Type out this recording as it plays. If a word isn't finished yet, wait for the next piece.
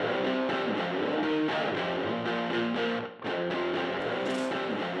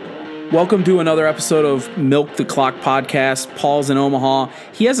Welcome to another episode of Milk the Clock podcast. Paul's in Omaha.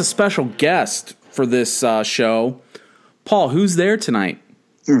 He has a special guest for this show. Paul, who's there tonight?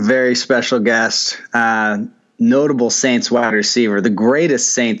 Very special guest, notable Saints wide receiver, the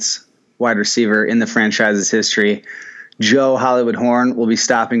greatest Saints wide receiver in the franchise's history. Joe Hollywood Horn will be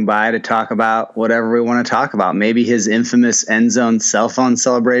stopping by to talk about whatever we want to talk about. Maybe his infamous end zone cell phone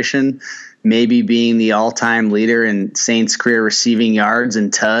celebration, maybe being the all-time leader in Saints career receiving yards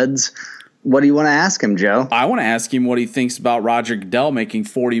and TUDs. What do you want to ask him, Joe? I want to ask him what he thinks about Roger Goodell making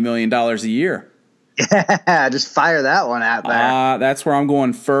 $40 million a year. Yeah, just fire that one out there. That's where I'm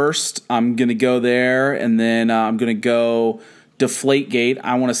going first. I'm going to go there, and then I'm going to go Deflategate.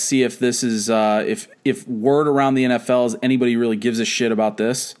 I want to see if this is if word around the NFL is anybody really gives a shit about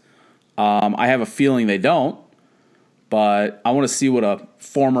this. I have a feeling they don't, but I want to see what a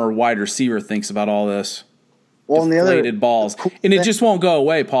former wide receiver thinks about all this. Well, deflated balls. And it just won't go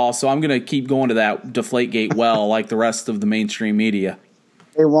away, Paul, so I'm going to keep going to that Deflategate well like the rest of the mainstream media.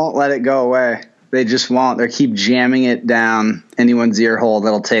 They won't let it go away. They just won't. They keep jamming it down anyone's ear hole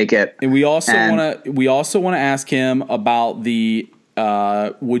that'll take it. And we also want to ask him about the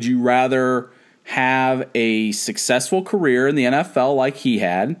would you rather have a successful career in the NFL like he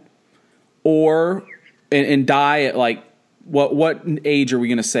had, or and die at like what age are we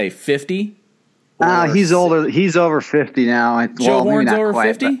going to say, 50? He's older. He's over 50 now. Joe Horn's over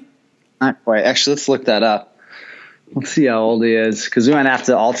 50? Not quite. Actually, let's look that up. Let's see how old he is, because we might have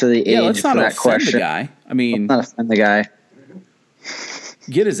to alter the age for that question. The guy. I mean, let's not offend the guy.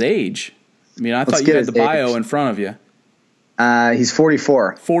 Get his age. I mean, I thought you had the bio in front of you. He's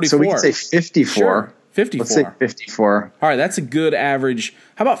 44. 44. So we can say 54. Sure. 54. Let's say 54. All right, that's a good average.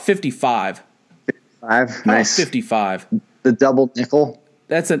 How about 55? 55. Nice. 55. The double nickel.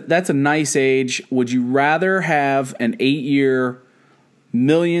 That's a nice age. Would you rather have an 8-year,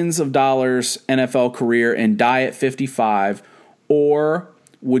 millions of dollars NFL career and die at 55, or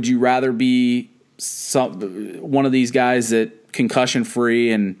would you rather be one of these guys that concussion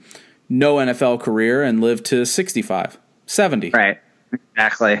free and no NFL career and live to 65, 70? Right.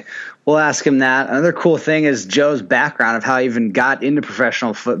 Exactly. We'll ask him that. Another cool thing is Joe's background of how he even got into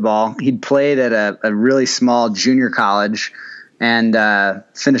professional football. He'd played at a really small junior college and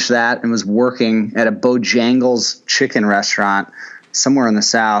finished that and was working at a Bojangles chicken restaurant somewhere in the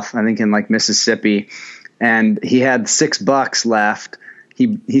South, I think in like Mississippi. And he had $6 left.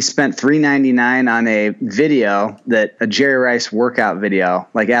 He spent $3.99 on a video, that a Jerry Rice workout video,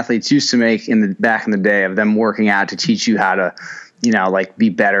 like athletes used to make back in the day, of them working out to teach you how to, like be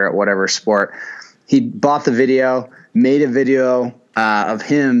better at whatever sport. He bought the video, made a video of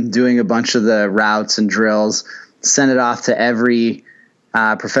him doing a bunch of the routes and drills, sent it off to every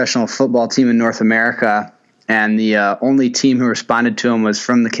professional football team in North America. And the only team who responded to him was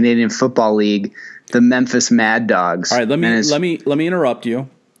from the Canadian Football League, the Memphis Mad Dogs. All right, let me interrupt you.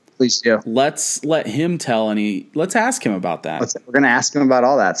 Please do. Let's let him let's ask him about that. We're going to ask him about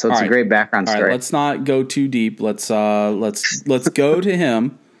all that. So it's a great background story. All right, let's not go too deep. Let's go to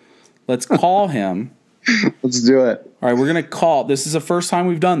him. Let's call him. Let's do it. All right, we're going to call. This is the first time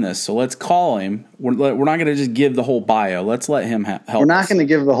we've done this, so let's call him. We're not going to just give the whole bio. Let's let him help. We're not going to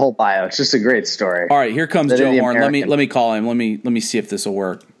give the whole bio. It's just a great story. All right, here comes Joe Horn. Let me call him. Let me see if this will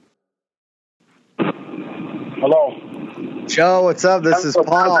work. Hello. Joe, what's up? This is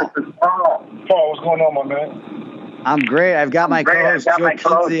Paul. Paul, what's going on, my man? I'm great. I've got my co-host Joe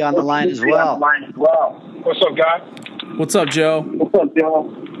Kinsey on the line as well. What's up, guy? What's up, Joe? What's up,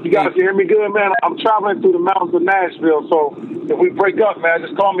 Joe? You guys hear me good, man? I'm traveling through the mountains of Nashville, so if we break up, man,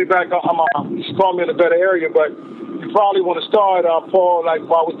 just call me back. Just call me in a better area, but you probably want to start, Paul, like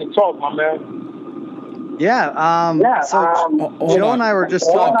while we can talk, my man. Yeah. Joe and I were just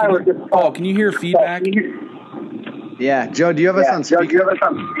talking. Paul, can you hear feedback? Yeah, Joe, do you have us on speaker?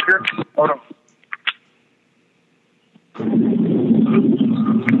 Hold on.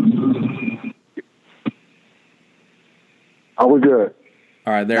 Are we good?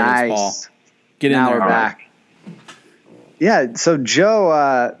 All right, there it is, Paul. Get in now there. We're back. Yeah, so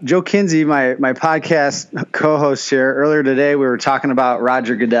Joe Kinsey, my podcast co-host here, earlier today we were talking about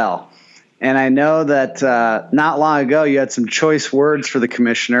Roger Goodell. And I know that not long ago you had some choice words for the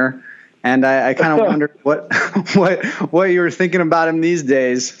commissioner. And I kind of wondered what you were thinking about him these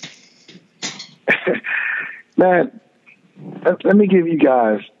days. Man, let me give you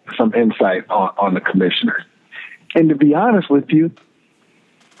guys some insight on the commissioner. And to be honest with you,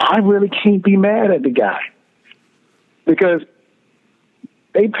 I really can't be mad at the guy, because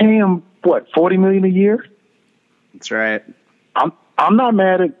they pay him $40 million a year. That's right. I'm not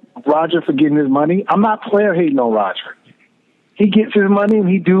mad at Roger for getting his money. I'm not player hating on Roger. He gets his money and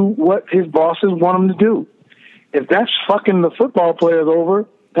he do what his bosses want him to do. If that's fucking the football players over,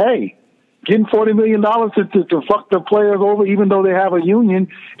 hey, getting $40 million to fuck the players over, even though they have a union,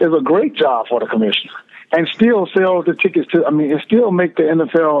 is a great job for the commissioner. And still sell the tickets to. And still make the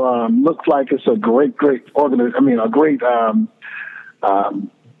NFL look like it's a great organization. A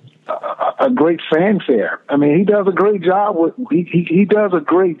great fanfare. He does a great job with he does a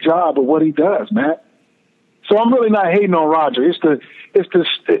great job of what he does, man. So I'm really not hating on Roger. It's the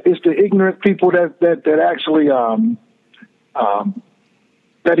ignorant people that actually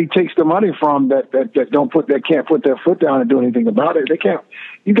that he takes the money from that can't put their foot down and do anything about it. They can't.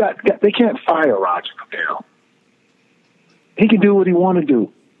 They can't fire Roger Goodell. He can do what he want to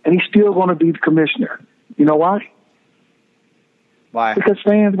do, and he's still going to be the commissioner. You know why? Why? Because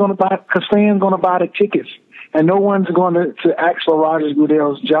fans going to buy the tickets, and no one's going to ask for Roger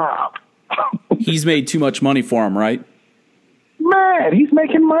Goodell's job. He's made too much money for him, right? Man, he's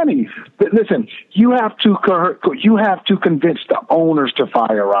making money. But listen, you have to convince the owners to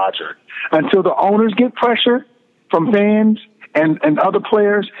fire Roger. Until the owners get pressure from fans and other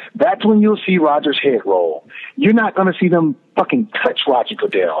players, that's when you'll see Roger's head roll. You're not going to see them fucking touch Roger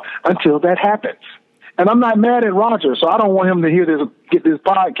Goodell until that happens. And I'm not mad at Roger, so I don't want him to get this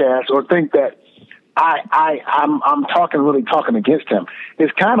podcast or think that I'm talking against him.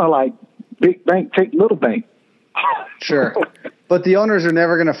 It's kind of like big bank take little bank. Sure. But the owners are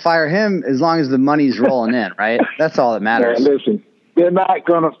never going to fire him as long as the money's rolling in, right? That's all that matters. Man, listen, they're not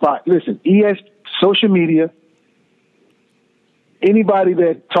going to fire. Listen, social media, anybody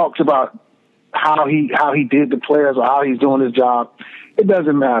that talks about how he did the players or how he's doing his job, it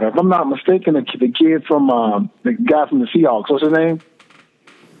doesn't matter. If I'm not mistaken, the kid from the guy from the Seahawks, what's his name?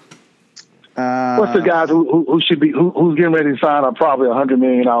 What's the guy who's getting ready to sign a probably $100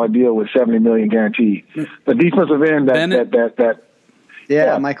 million deal with $70 million guaranteed? The defensive end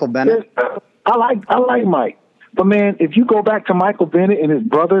Michael Bennett. I like Mike, but man, if you go back to Michael Bennett and his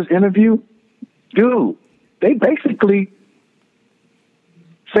brother's interview, dude, they basically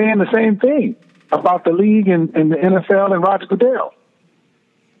saying the same thing about the league and the NFL and Roger Goodell.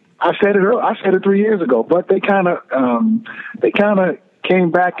 I said it earlier. I said it 3 years ago, but they kind of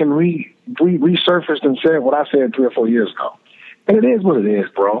came back and resurfaced and said what I said 3 or 4 years ago. And it is what it is,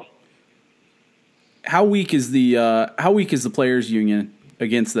 bro. How weak is the players union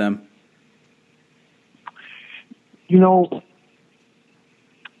against them? I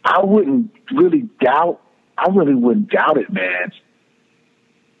really wouldn't doubt it, man.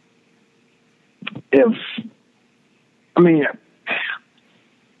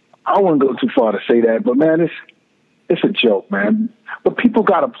 I wouldn't go too far to say that, but man, it's a joke, man. But people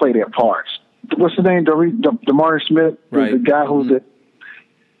got to play their parts. What's the name? Demarius Smith, right. The guy who's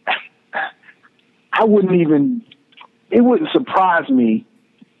it wouldn't surprise me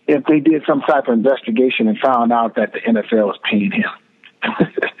if they did some type of investigation and found out that the NFL is paying him.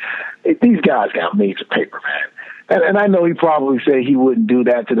 These guys got major paper, man. And I know he probably said he wouldn't do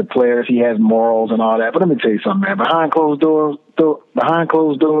that to the players. He has morals and all that. But let me tell you something, man. Behind closed doors,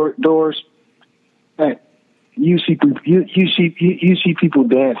 man, you see people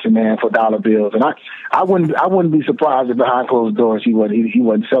dancing, man, for dollar bills. And I wouldn't be surprised if behind closed doors he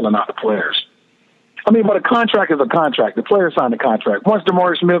wasn't selling out the players. But a contract is a contract. The players sign the contract. Once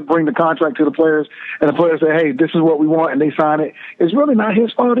Demarius Smith bring the contract to the players and the players say, hey, this is what we want, and they sign it, it's really not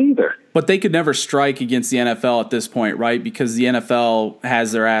his fault either. But they could never strike against the NFL at this point, right? Because the NFL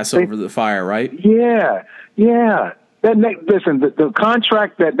has their ass over the fire, right? Yeah. Listen, the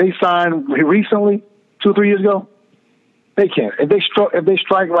contract that they signed recently, 2 or 3 years ago, they can't. If they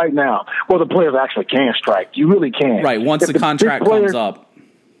strike right now, well, the players actually can strike. You really can. Right, once the contract comes up.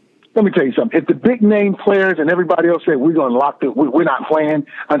 Let me tell you something. If the big name players and everybody else say we're going to we're not playing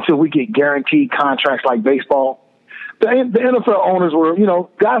until we get guaranteed contracts like baseball, the NFL owners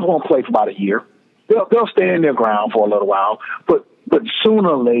guys won't play for about a year. They'll stand their ground for a little while, but sooner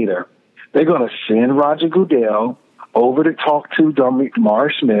or later they're going to send Roger Goodell over to talk to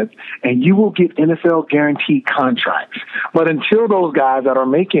Demarius Smith, and you will get NFL guaranteed contracts. But until those guys that are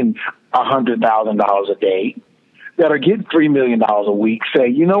making $100,000 a day, that are getting $3 million a week, say,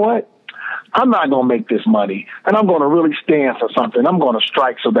 you know what? I'm not going to make this money, and I'm going to really stand for something. I'm going to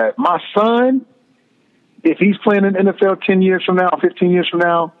strike so that my son, if he's playing in the NFL 10 years from now, 15 years from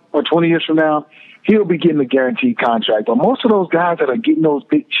now, or 20 years from now, he'll be getting a guaranteed contract. But most of those guys that are getting those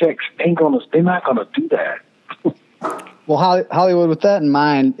big checks they're not going to do that. Well, Hollywood, with that in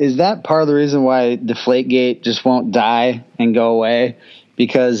mind, is that part of the reason why Deflategate just won't die and go away?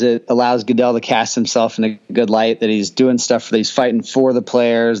 Because it allows Goodell to cast himself in a good light, that he's doing stuff that he's fighting for the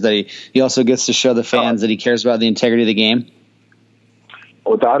players, that he also gets to show the fans that he cares about the integrity of the game?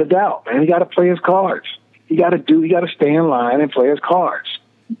 without a doubt, man. He got to play his cards. He got to stay in line and play his cards.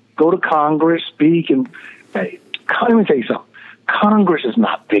 Go to Congress, speak, and hey, let me tell you something. Congress is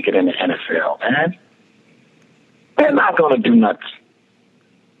not bigger than the NFL, man. They're not going to do nothing.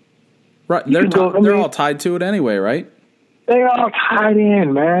 Right, they're all tied to it anyway, right? They're all tied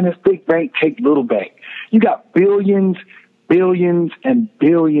in, man. This big bank take little bank. You got billions, and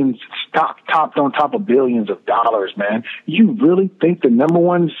billions topped on top of billions of dollars, man. You really think the number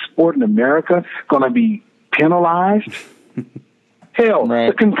one sport in America going to be penalized? Hell, right.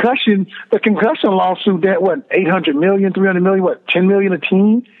 the concussion lawsuit, that what, 800 million, 300 million, what, 10 million a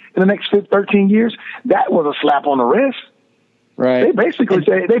team in the next 13 years? That was a slap on the wrist. Right. They basically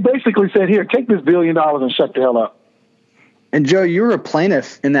said, here, take this $1 billion and shut the hell up. And Joe, you were a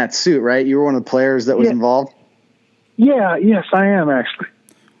plaintiff in that suit, right? You were one of the players that was involved. Yeah, yes, I am actually.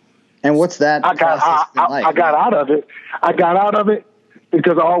 And what's that? I got out of it. I got out of it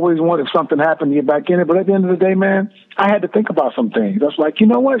because I always wanted, if something happened, to get back in it. But at the end of the day, man, I had to think about some things. I was like, you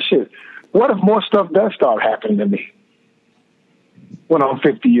know what, shit? What if more stuff does start happening to me when I'm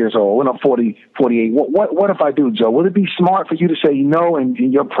 50 years old, when I'm 40, 48? What if I do, Joe? Would it be smart for you to say no and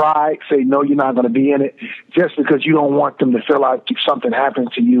in your pride say, no, you're not going to be in it just because you don't want them to feel like if something happens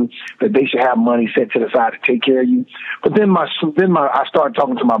to you that they should have money set to the side to take care of you? But then I started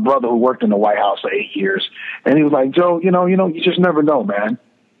talking to my brother who worked in the White House for 8 years, and he was like, Joe, you just never know, man.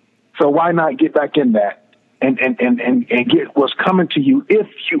 So why not get back in that and get what's coming to you if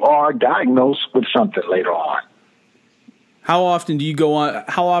you are diagnosed with something later on? How often do you go on?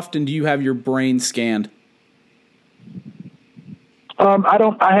 How often do you have your brain scanned?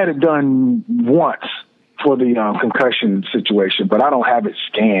 I had it done once for the concussion situation, but I don't have it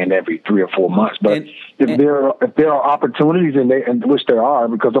scanned every 3 or 4 months. But if there are opportunities, and which there are,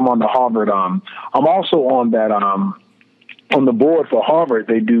 because I'm on the Harvard. I'm also on that on the board for Harvard.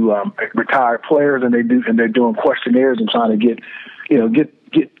 They do retired players, and they're doing questionnaires and trying to get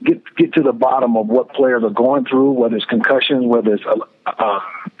to the bottom of what players are going through, whether it's concussions, whether it's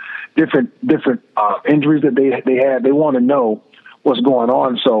different injuries that they had. They want to know what's going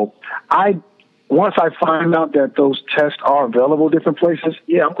on. So once I find out that those tests are available different places,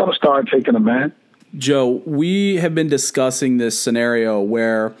 I'm going to start taking them, man. Joe, we have been discussing this scenario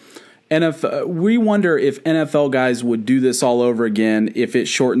where we wonder if NFL guys would do this all over again if it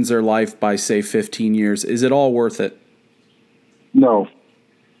shortens their life by, say, 15 years. Is it all worth it? No.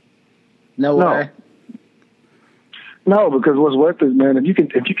 No way. No, because what's worth it, man, if you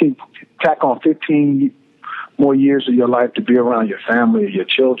can tack on 15 more years of your life to be around your family or your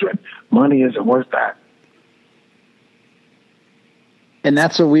children, money isn't worth that. And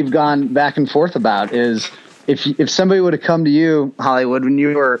that's what we've gone back and forth about is if somebody would have come to you, Hollywood, when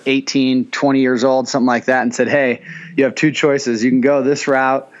you were 18, 20 years old, something like that, and said, hey, you have two choices. You can go this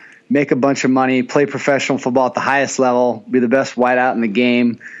route, make a bunch of money, play professional football at the highest level, be the best wideout in the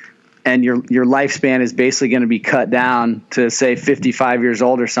game, and your lifespan is basically going to be cut down to, say, 55 years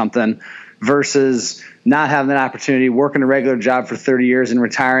old or something, versus not having that opportunity, working a regular job for 30 years and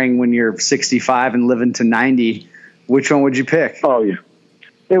retiring when you're 65 and living to 90. Which one would you pick? Oh, yeah.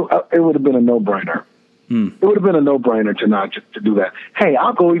 It would have been a no-brainer. It would have been a no-brainer to do that. Hey,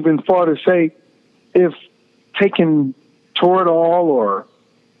 I'll go even farther to say if taking Toradol or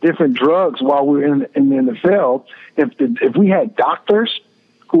different drugs while we're in the NFL, if we had doctors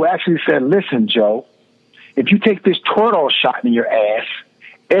who actually said, listen, Joe, if you take this Toradol shot in your ass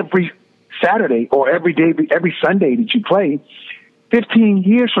every Saturday or every day, every Sunday that you play, 15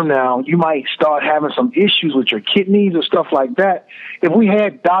 years from now, you might start having some issues with your kidneys or stuff like that. If we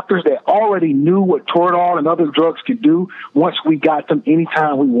had doctors that already knew what Toradol and other drugs could do once we got them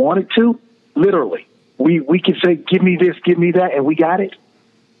anytime we wanted to, literally, we could say, give me this, give me that, and we got it.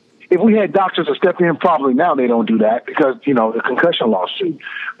 If we had doctors that step in, probably now they don't do that because, the concussion lawsuit.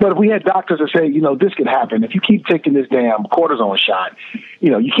 But if we had doctors that say, this could happen. If you keep taking this damn cortisone shot,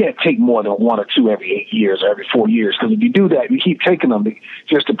 you can't take more than 1 or 2 every 8 years or every 4 years. Because if you do that, you keep taking them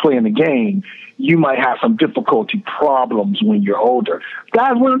just to play in the game, you might have some difficulty problems when you're older.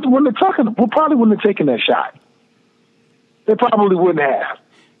 Guys, when they're talking, we probably wouldn't have taken that shot. They probably wouldn't have.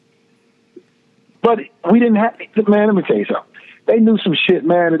 But we didn't have, man, let me tell you something. They knew some shit,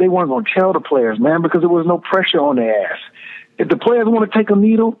 man, that they weren't going to tell the players, man, because there was no pressure on their ass. If the players want to take a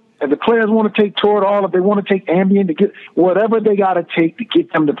needle, if the players want to take Toradol, if they want to take Ambien, to get whatever they got to take to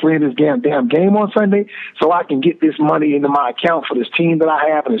get them to play in this damn game on Sunday so I can get this money into my account for this team that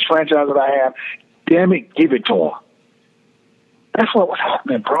I have and this franchise that I have, damn it, give it to them. That's what was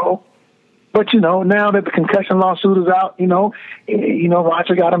happening, bro. But, now that the concussion lawsuit is out,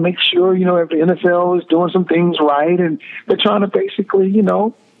 Roger got to make sure, if the NFL is doing some things right, and they're trying to basically,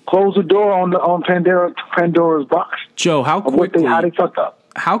 close the door on Pandora's box. Joe, how they fucked up.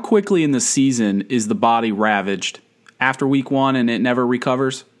 How quickly in the season is the body ravaged? After week 1 and it never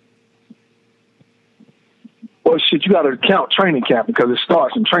recovers? Well, shit, you got to count training camp because it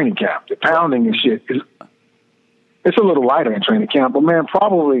starts in training camp. The pounding and shit, it's a little lighter in training camp, but man,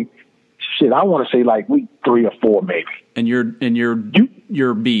 probably, shit, I want to say like week 3 or 4 maybe. And you're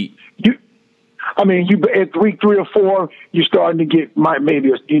beat. At week 3 or 4, you're starting to get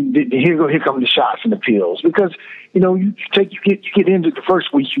here come the shots and the pills because you get injured the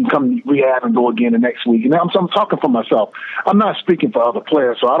first week, you can come rehab and go again the next week. And I'm talking for myself. I'm not speaking for other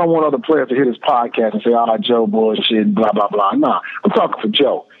players, so I don't want other players to hear this podcast and say, Joe bullshit, blah blah blah. Nah, I'm talking for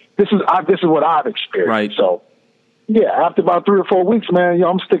Joe. This is what I've experienced. Right. So. Yeah, after about 3 or 4 weeks, man,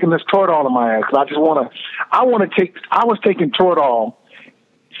 I'm sticking this Toradol in my ass. I was taking Toradol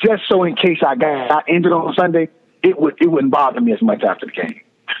just so in case I got injured on Sunday, it wouldn't bother me as much after the game.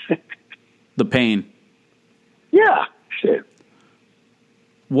 The pain. Yeah, shit.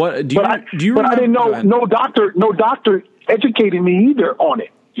 What do you? I didn't know. No doctor educated me either on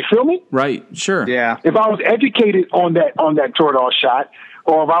it. You feel me? Right. Sure. Yeah. If I was educated on that Toradol shot,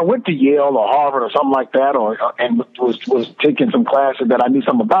 or if I went to Yale or Harvard or something like that, and was taking some classes that I knew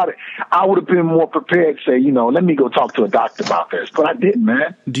something about it, I would have been more prepared to say, let me go talk to a doctor about this. But I didn't,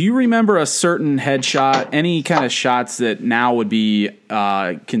 man. Do you remember a certain headshot, any kind of shots that now would be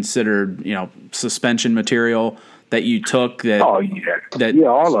considered, suspension material that you took? All of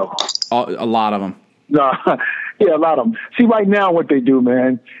them. A lot of them. No, yeah, a lot of them. See, right now what they do,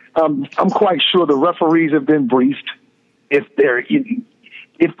 man, I'm quite sure the referees have been briefed. If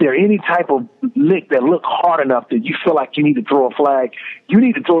they're any type of lick that look hard enough that you feel like you need to throw a flag, you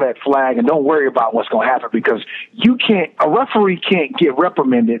need to throw that flag and don't worry about what's going to happen because a referee can't get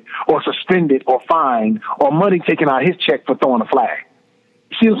reprimanded or suspended or fined or money taken out of his check for throwing a flag.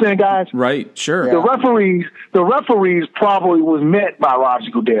 You see what I'm saying, guys? Right, sure. The referees probably was met by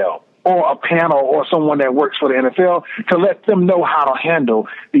Roger Goodell or a panel or someone that works for the NFL to let them know how to handle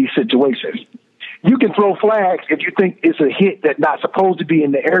these situations. You can throw flags if you think it's a hit that's not supposed to be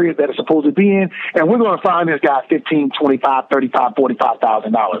in the area that it's supposed to be in, and we're going to find this guy $15,000, $25,000, $35,000,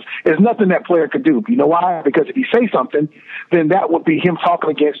 $45,000. There's nothing that player could do. You know why? Because if he say something, then that would be him talking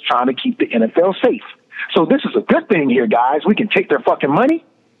against trying to keep the NFL safe. So this is a good thing here, guys. We can take their fucking money,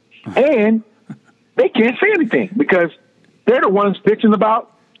 and they can't say anything because they're the ones bitching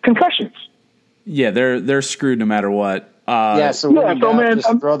about concussions. Yeah, they're screwed no matter what. Just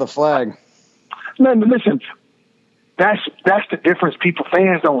throw the flag. Man, listen, that's the difference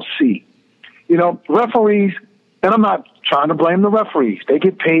fans don't see. Referees, and I'm not trying to blame the referees. They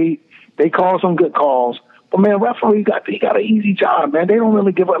get paid. They call some good calls. But, man, referees got an easy job, man. They don't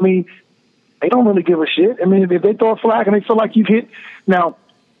really give a shit. I mean, if they throw a flag and they feel like you've hit. Now,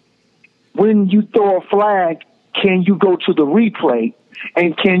 when you throw a flag, can you go to the replay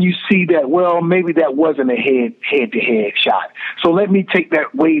and can you see that, well, maybe that wasn't a head-to-head shot. So let me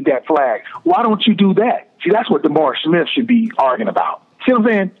wave that flag. Why don't you do that? See, that's what DeMar Smith should be arguing about. See what I'm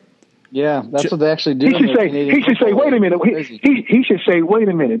saying? Yeah, that's what they actually do. He should say, wait a minute. He should say, wait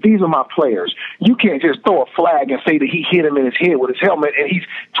a minute. These are my players. You can't just throw a flag and say that he hit him in his head with his helmet, and he's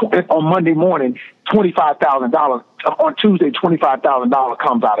on Monday morning, $25,000. On Tuesday, $25,000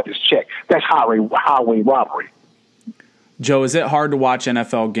 comes out of his check. That's highway robbery. Joe, is it hard to watch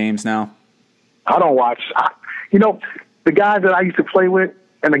NFL games now? I don't watch. The guys that I used to play with,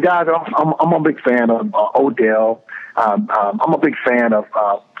 and the guys that I'm a big fan of Odell. I'm a big fan of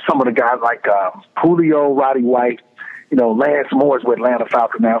some of the guys like Julio, Roddy White. Lance Moore's with Atlanta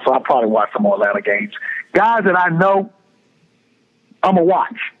Falcons now, so I'll probably watch some more Atlanta games. Guys that I know, I'm a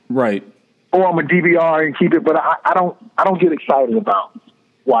watch. Right. Or I'm a DVR and keep it, but I don't get excited about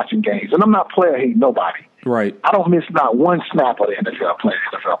watching games. And I'm not player hating nobody. Right. I don't miss not one snap of the NFL playing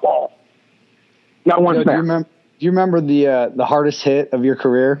NFL ball. Not one snap. Do you remember the hardest hit of your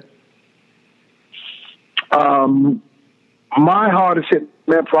career? My hardest hit,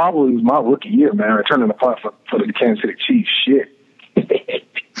 man, probably was my rookie year, man, returning the punt for the Kansas City Chiefs. Shit.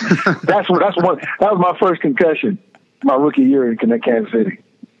 That was my first concussion, my rookie year in Kansas City.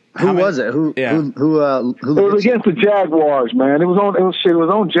 Who was it? Who it was against the Jaguars, man. It was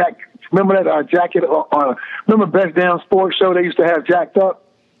on Jack. Remember that jacket? Remember Best Damn Sports Show? They used to have Jacked Up.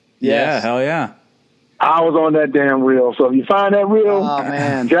 Yeah, hell yeah. I was on that damn reel. So if you find that reel,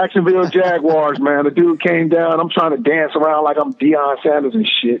 man. Jacksonville Jaguars, man. The dude came down. I'm trying to dance around like I'm Deion Sanders and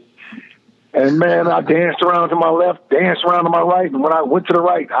shit. And, man, I danced around to my left, danced around to my right, and when I went to the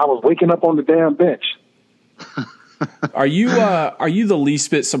right, I was waking up on the damn bench. Are you the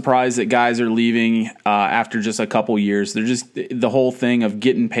least bit surprised that guys are leaving after just a couple years? They're just the whole thing of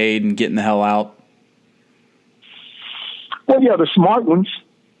getting paid and getting the hell out. Well, yeah, the smart ones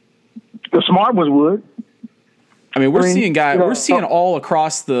would. I mean, we're seeing guys. We're seeing all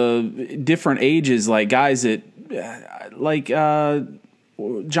across the different ages, like guys that, like Johnson,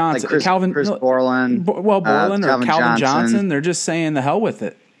 like Chris Borland. Borland or Calvin Johnson. They're just saying the hell with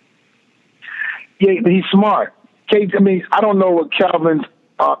it. Yeah, but he's smart. I mean, I don't know what Calvin's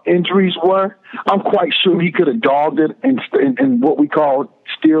injuries were. I'm quite sure he could have dogged it and what we call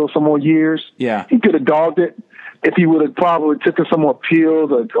steal some more years. Yeah, he could have dogged it if he would have probably taken some more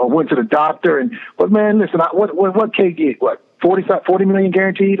pills or went to the doctor. But man, listen, what K get? What 40 million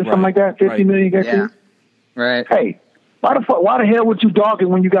guaranteed or something like that? 50 million guaranteed. Yeah. Right. Hey, why the hell would you dog it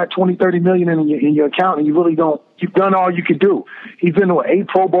when you got 20, 30 million in your account and you really don't? You've done all you could do. He's been to 8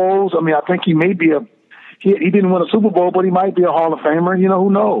 Pro Bowls. I mean, I think he may be he didn't win a Super Bowl, but he might be a Hall of Famer. You know,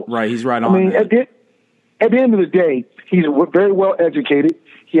 who knows? Right, he's right on. I mean, at the end of the day, he's very well educated.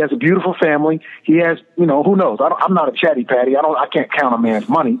 He has a beautiful family. He has, who knows? I'm not a chatty patty. I can't count a man's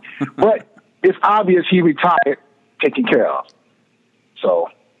money, but it's obvious he retired taken care of. So,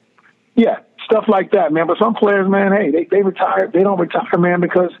 yeah, stuff like that, man. But some players, man, hey, they retire. They don't retire, man,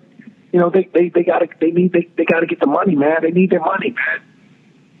 because they gotta get the money, man. They need their money, man.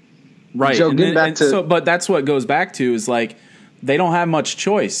 Right. So but that's what goes back to is like they don't have much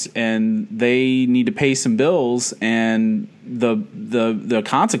choice and they need to pay some bills, and the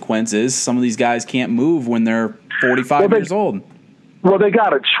consequence is some of these guys can't move when they're 45 years old. Well, they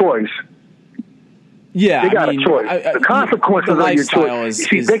got a choice. Yeah, they got a choice. The consequences of your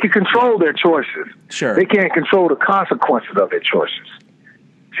choice. They can control their choices. Sure. They can't control the consequences of their choices.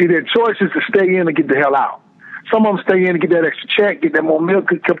 See, their choice is to stay in and get the hell out. Some of them stay in and get that extra check, get that more meal,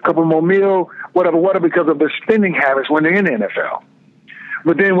 couple more meal, whatever, because of their spending habits when they're in the NFL.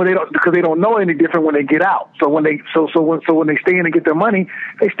 But then because they don't know any different when they get out. So when they stay in and get their money,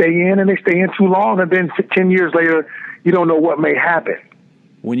 they stay in and they stay in too long, and then 10 years later, you don't know what may happen.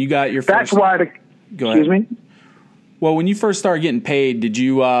 When you got your first, that's why go ahead. Excuse me. Well, when you first started getting paid, did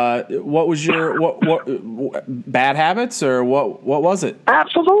you what was your what bad habits or what was it?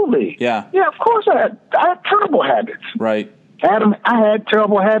 Absolutely. Yeah. Yeah, of course I had terrible habits. Right. I had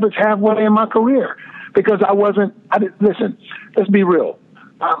terrible habits halfway in my career because listen, let's be real.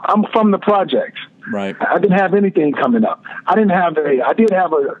 I'm from the projects. Right. I didn't have anything coming up. My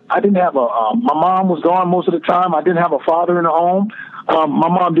mom was gone most of the time. I didn't have a father in the home. My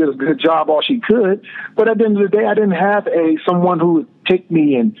mom did a good job, all she could. But at the end of the day, I didn't have someone who would take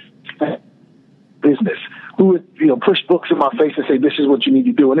me in business, who would push books in my face and say, this is what you need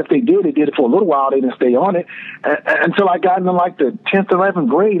to do. And if they did it for a little while. They didn't stay on it. Until I got into like the 10th, 11th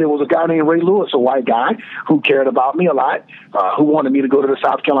grade, there was a guy named Ray Lewis, a white guy who cared about me a lot, who wanted me to go to the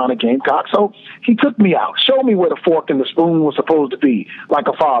South Carolina Gamecocks. So he took me out, showed me where the fork and the spoon was supposed to be, like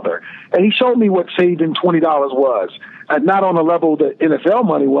a father. And he showed me what saving $20 was. Not on the level that NFL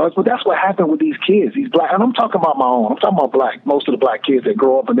money was, but that's what happened with these kids, these black. And I'm talking about my own. I'm talking about most of the black kids that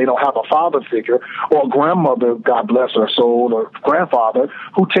grow up and they don't have a father figure or a grandmother, God bless her soul, or grandfather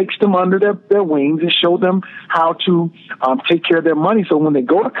who takes them under their wings and show them how to take care of their money. So when they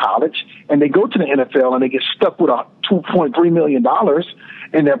go to college and they go to the NFL and they get stuck with a $2.3 million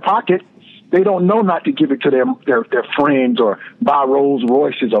in their pocket, they don't know not to give it to their friends or buy Rolls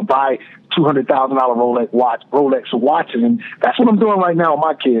Royces or buy $200,000 Rolex watches. And that's what I'm doing right now with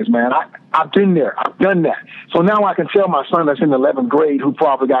my kids, man. I've been there. I've done that. So now I can tell my son that's in the 11th grade who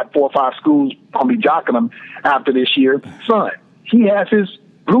probably got 4 or 5 schools going to be jocking him after this year, son, he has his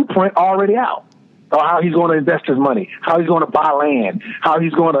blueprint already out. Or how he's going to invest his money, how he's going to buy land, how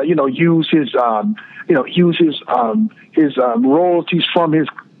he's going to, use his royalties from his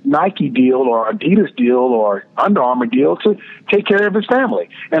Nike deal or Adidas deal or Under Armour deal to take care of his family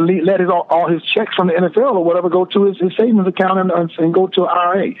and let all his checks from the NFL or whatever go to his savings account and go to an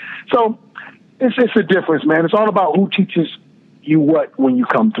IRA. So it's a difference, man. It's all about who teaches you what when you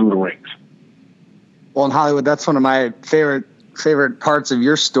come through the rings. Well, in Hollywood, that's one of my favorite parts of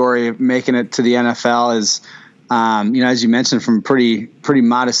your story, making it to the NFL is, as you mentioned, from pretty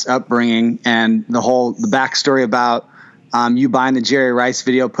modest upbringing and the backstory about you buying the Jerry Rice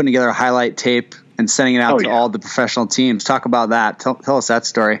video, putting together a highlight tape and sending it out to all the professional teams. Talk about that. Tell us that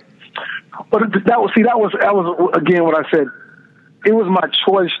story. But that was again what I said. It was my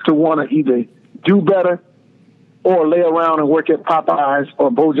choice to want to either do better or lay around and work at Popeyes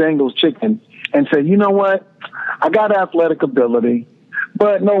or Bojangles Chicken and say, you know what? I got athletic ability,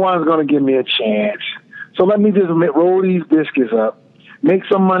 but no one's going to give me a chance. So let me just roll these biscuits up, make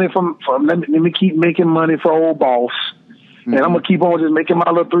some money from let me keep making money for old boss. And I'm going to keep on just making my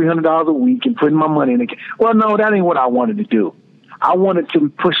little $300 a week and putting my money in it. Well, no, that ain't what I wanted to do. I wanted to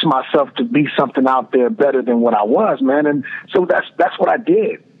push myself to be something out there better than what I was, man. And so that's what I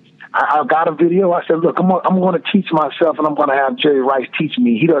did. I got a video. I said, look, I'm going to teach myself, and I'm going to have Jerry Rice teach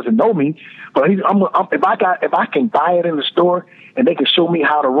me. He doesn't know me, but if I can buy it in the store and they can show me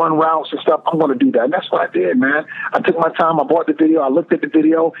how to run routes and stuff, I'm going to do that. And that's what I did, man. I took my time. I bought the video. I looked at the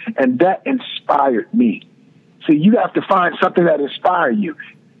video, and that inspired me. See, you have to find something that inspires you.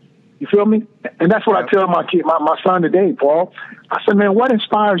 You feel me? And that's what I tell my kid, my son today, Paul. I said, man, what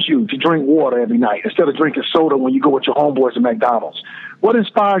inspires you to drink water every night instead of drinking soda when you go with your homeboys at McDonald's? What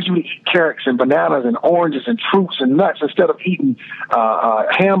inspires you to eat carrots and bananas and oranges and fruits and nuts instead of eating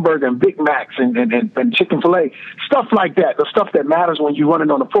hamburger and Big Macs and chicken filet? Stuff like that, the stuff that matters when you're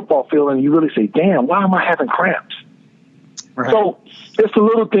running on the football field and you really say, damn, why am I having cramps? Right. So it's the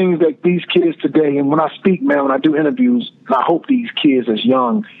little things that these kids today, and when I speak, man, when I do interviews, and I hope these kids as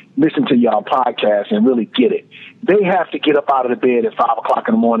young listen to y'all podcast and really get it. They have to get up out of the bed at 5 o'clock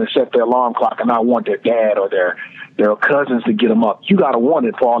in the morning, set their alarm clock, and not want their dad or their cousins to get them up. You got to want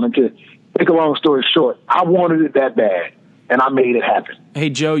it, Paul. And to make a long story short, I wanted it that bad, and I made it happen. Hey,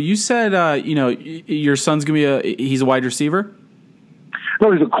 Joe, you said your son's gonna be he's a wide receiver.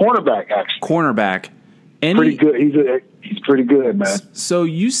 No, he's a cornerback, actually. Cornerback. Pretty good. He's pretty good, man. So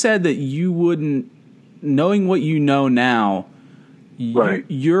you said that you wouldn't, knowing what you know now, right?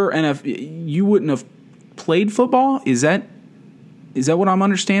 You wouldn't have played football. Is that what I'm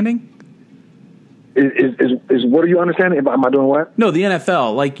understanding? Is what are you understanding? Am I doing what? No, the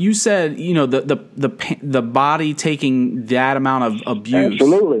NFL. Like you said, the body taking that amount of abuse.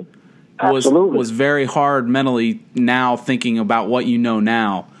 Absolutely. Was very hard mentally now thinking about what you know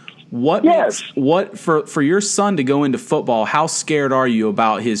now. What for your son to go into football, how scared are you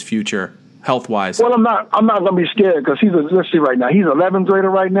about his future health-wise? Well, I'm not going to be scared because let's see right now. He's an 11th grader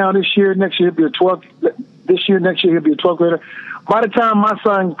right now this year. Next year he'll be a 12th. Next year he'll be a 12th grader. By the time my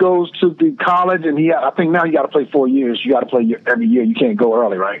son goes to the college, and I think now you got to play 4 years. You got to play every year. You can't go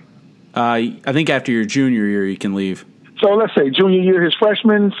early, right? I think after your junior year you can leave. So let's say junior year, his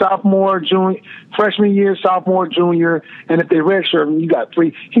freshman, sophomore, junior, and if they redshirt him, you got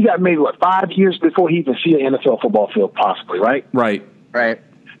 3. He got maybe 5 years before he even see an NFL football field, possibly, right? Right.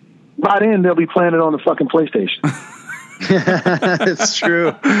 By then, they'll be playing it on the fucking PlayStation. It's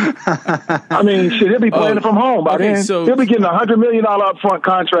true. I mean, shit, he'll be playing it from home by then. So he'll be getting a $100 million upfront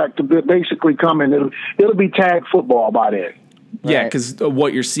contract to basically come in. It'll be tag football by then. Yeah, because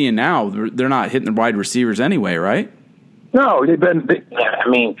what you're seeing now, they're not hitting the wide receivers anyway, right? No, you better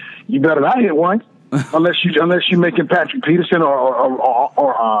not hit one unless you're making Patrick Peterson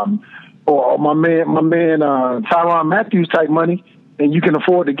or my man Tyrann Mathieu type money, and you can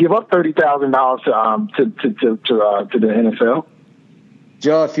afford to give up $30,000 to the NFL.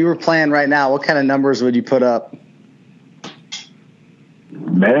 Joe, if you were playing right now, what kind of numbers would you put up?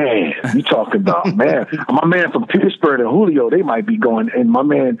 Man, you talking about my man from Pittsburgh and Julio, they might be going, and my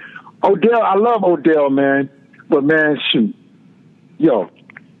man Odell, I love Odell, man. But man, shoot,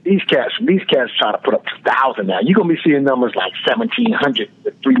 these cats trying to put up 2,000 now. You're gonna be seeing numbers like 1,700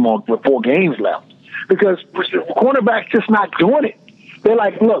 with 4 games left because the cornerback's just not doing it. They're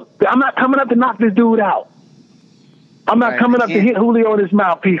like, look, I'm not coming up to knock this dude out. I'm not coming up to hit Julio in his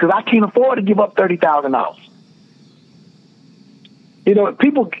mouthpiece because I can't afford to give up $30,000.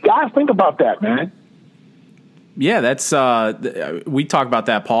 Guys think about that, man. Yeah, that's we talk about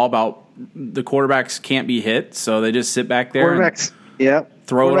that, Paul, about the quarterbacks can't be hit, so they just sit back there and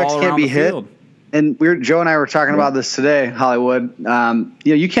throw it all around the field. And Joe and I were talking about this today, Hollywood.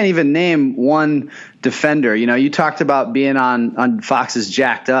 You can't even name one defender. You talked about being on Fox's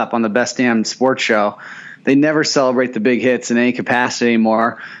Jacked Up on the Best Damn Sports Show. They never celebrate the big hits in any capacity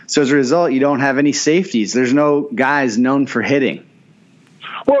anymore. So as a result, you don't have any safeties. There's no guys known for hitting.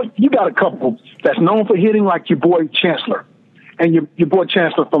 Well, you got a couple that's known for hitting, like your boy Chancellor, and your boy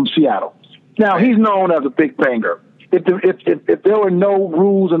Chancellor from Seattle. Now he's known as a big banger. If there were no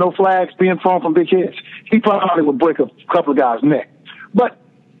rules and no flags being thrown from big hits, he probably would break a couple of guys' neck. But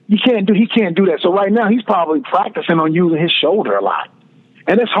he can't do that. So right now he's probably practicing on using his shoulder a lot.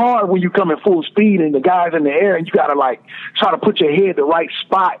 And it's hard when you come in full speed and the guy's in the air and you gotta try to put your head the right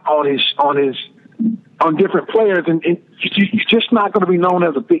spot on different players, and you're just not going to be known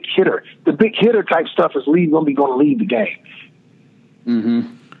as a big hitter. The big hitter type stuff is going to be lead the game. Mm-hmm.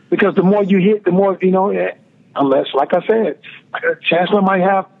 Because the more you hit, the more unless, like I said, Chancellor might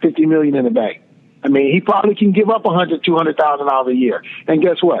have $50 million in the bank. I mean, he probably can give up $100,000-$200,000 a year. And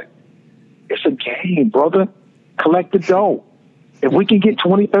guess what? It's a game, brother. Collect the dough. If we can get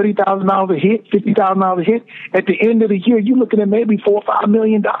 $20,000-$30,000 a hit, $50,000 a hit, at the end of the year, you're looking at maybe $4 or $5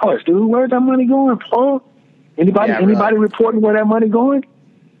 million, dude. Where's that money going, Paul? Anybody reporting where that money going?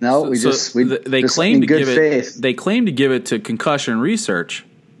 No, they claim to give it. They claim to give it to concussion research.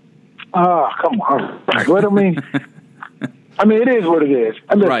 Oh, come on. What I mean, it is what it is.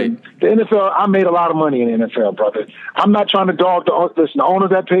 And listen, Right. The NFL, I made a lot of money in the NFL, brother. I'm not trying to dog the owners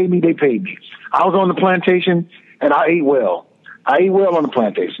that paid me, they paid me. I was on the plantation, and I ate well. I eat well on the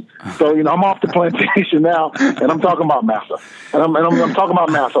plantation. So, I'm off the plantation now, and I'm talking about Massa. And I'm talking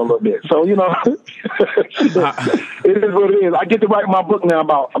about Massa a little bit. So, it is what it is. I get to write my book now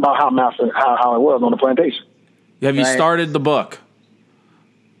about how Massa, how it was on the plantation. Have you started the book?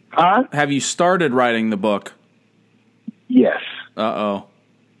 Huh? Have you started writing the book? Yes. Uh-oh.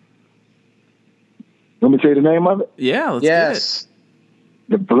 Let me tell you the name of it? Yeah, let's get it.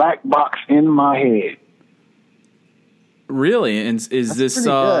 The Black Box in My Head. Really? And is this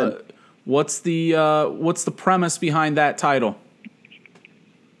what's the premise behind that title?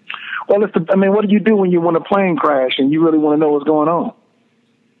 Well, what do you do when you want a plane crash and you really want to know what's going on?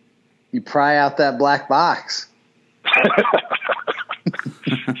 You pry out that black box.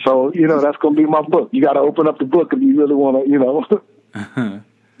 So, that's going to be my book. You got to open up the book if you really want to,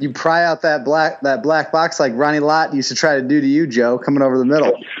 You pry out that black box like Ronnie Lott used to try to do to you, Joe, coming over the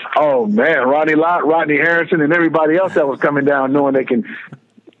middle. Oh, man, Ronnie Lott, Rodney Harrison, and everybody else that was coming down knowing they can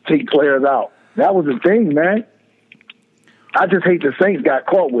take players out. That was the thing, man. I just hate the Saints got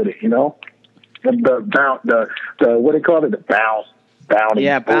caught with it, The what they call it, the bounty.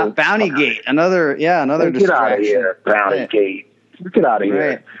 Yeah, Bounty Gate. Another distraction. Get out of here, Bounty Gate. Get out of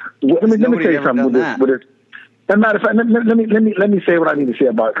here. Let me tell you something with this. As a matter of fact, let me say what I need to say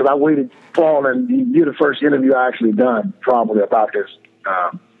about it, because I waited, Paul, and you're the first interview I actually done probably about this,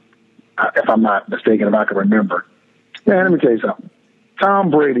 if I'm not mistaken, if I can remember. Man, let me tell you something. Tom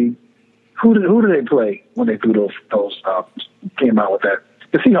Brady, who did they play when they threw those came out with that?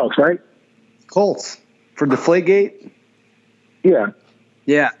 The Seahawks, right? Colts for Deflategate. Yeah.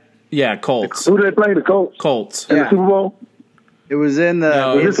 Yeah, Colts. Who did they play? The Colts. Colts. In the Super Bowl. It was in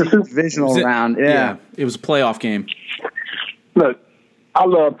the divisional round. Yeah, it was a playoff game. Look, I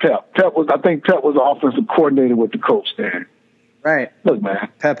love Pep. I think Pep was the offensive coordinator with the Colts there. Right. Look, man.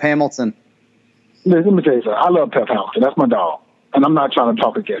 Pep Hamilton. Let me tell you something. I love Pep Hamilton. That's my dog. And I'm not trying to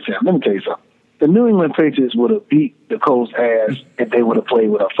talk against him. Let me tell you something. The New England Patriots would have beat the Colts' ass if they would have played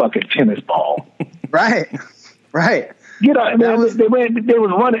with a fucking tennis ball. Right. Get out! They was running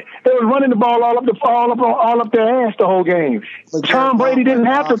the ball all up their ass the whole game. Tom Brady didn't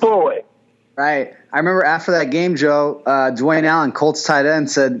have to throw it. Right. I remember after that game, Joe, Dwayne Allen, Colts tight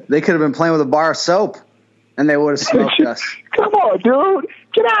end, said they could have been playing with a bar of soap, and they would have smoked us. Come on, dude.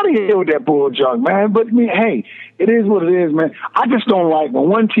 Get out of here with that bull junk, man. But hey, it is what it is, man. I just don't like when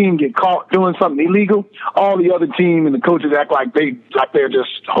one team get caught doing something illegal, all the other team and the coaches act like they're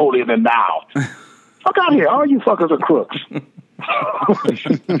just holier than thou. Fuck out of here. All you fuckers are crooks.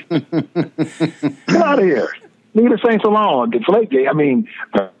 Get out of here. Leave the Saints alone. Deflategate,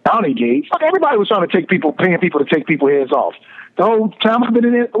 Bounty Gate. Fuck, everybody was trying to paying people to take people's heads off. The whole time I've been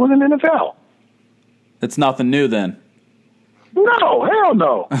in it was in the NFL. It's nothing new then. No, hell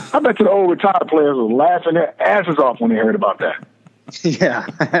no. I bet you the old retired players were laughing their asses off when they heard about that. Yeah,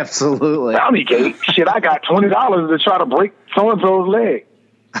 absolutely. Bounty Gate. Shit, I got $20 to try to break so-and-so's leg.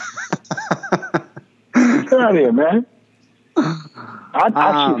 Get out of here, man. My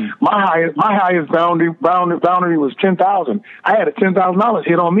highest boundary was $10,000. I had a $10,000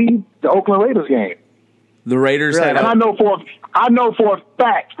 hit on me the Oakland Raiders game. The Raiders and I know for a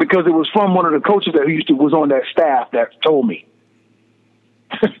fact because it was from one of the coaches that was on that staff that told me.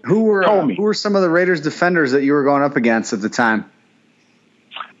 Who were some of the Raiders defenders that you were going up against at the time?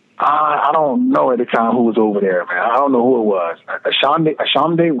 I don't know at the time who was over there, man. I don't know who it was. Ashamde.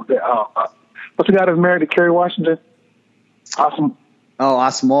 What's the guy that's married to Kerry Washington?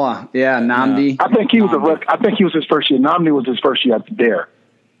 Asamoah. Yeah, Nnamdi. I think he was his first year. Nnamdi was his first year there.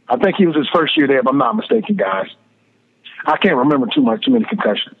 I think he was his first year there, if I'm not mistaken, guys. I can't remember too many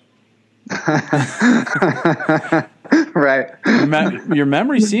concussions. Right. Your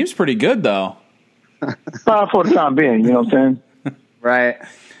memory seems pretty good, though. For the time being, you know what I'm saying? Right.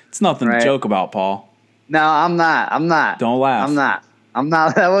 It's nothing to joke about, Paul. No, I'm not. Don't laugh. I'm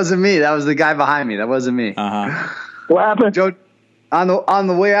not. That wasn't me. That was the guy behind me. That wasn't me. What happened? Joe, on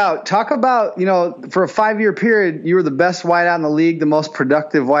the way out, talk about, for a 5-year period, you were the best wideout in the league, the most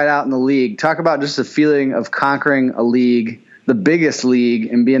productive wideout in the league. Talk about just the feeling of conquering a league, the biggest league,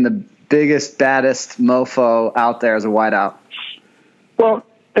 and being biggest, baddest mofo out there as a wideout? Well,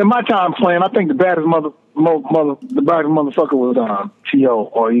 in my time playing, I think the baddest motherfucker was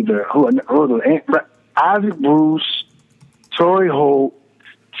T.O. or either Isaac Bruce, Torrey Holt,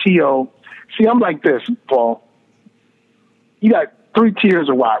 T.O. See, I'm like this, Paul. You got 3 tiers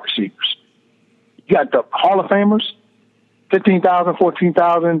of wide receivers. You got the Hall of Famers, 15,000,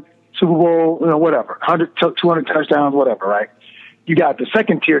 14,000, Super Bowl, whatever, 100, 200 touchdowns, whatever, right? You got the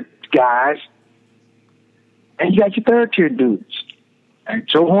second tier guys, and you got your third tier dudes. And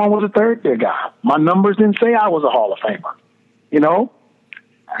Joe Horn was a third tier guy. My numbers didn't say I was a Hall of Famer.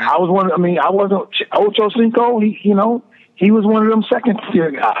 I wasn't Ocho Cinco. He was one of them second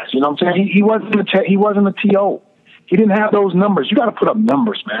tier guys. You know what I'm saying? He wasn't a TO. He didn't have those numbers. You got to put up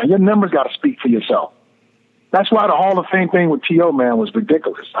numbers, man. Your numbers got to speak for yourself. That's why the Hall of Fame thing with T.O., man, was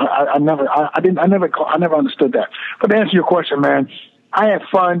ridiculous. I never understood that. But to answer your question, man, I had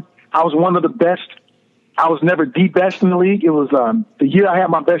fun. I was one of the best. I was never the best in the league. It was the year I had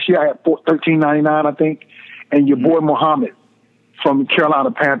my best year. I had 1399, I think. And your boy Muhammad from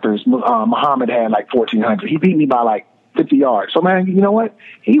Carolina Panthers, Muhammad had like 1400. He beat me by like 50 yards. So, man, you know what?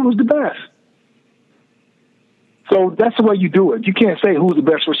 He was the best. So that's the way you do it. You can't say who's the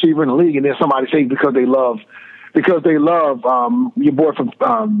best receiver in the league and then somebody say because they love your boy from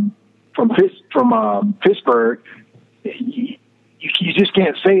Pittsburgh. You just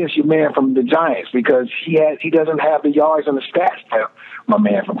can't say it's your man from the Giants because he doesn't have the yards and the stats that my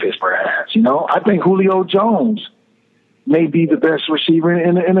man from Pittsburgh has. I think Julio Jones may be the best receiver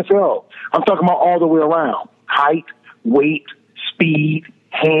in the NFL. I'm talking about all the way around: height, weight, speed,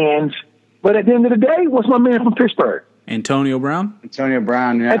 hands. But at the end of the day, what's my man from Pittsburgh? Antonio Brown? Antonio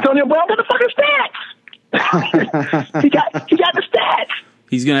Brown, yeah. Antonio Brown got the fucking stats. he got the stats.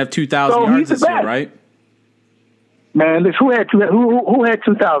 He's going to have 2,000 yards this year, right? Man, who had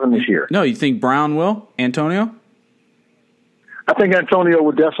 2,000 this year? No, you think Brown will? Antonio? I think Antonio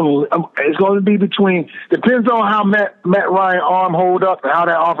would definitely. It's going to be depends on how Matt Ryan arm hold up and how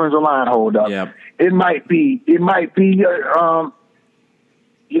that offensive line hold up. Yep. It might be. He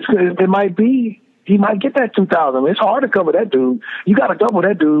might get that 2,000. It's hard to cover that dude. You got to double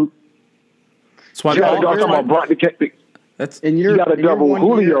that dude. That's why you got to double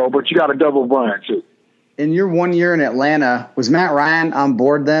Julio, but you got to double Brian too. In your 1 year in Atlanta, was Matt Ryan on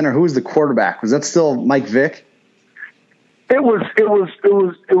board then, or who was the quarterback? Was that still Mike Vick? It was.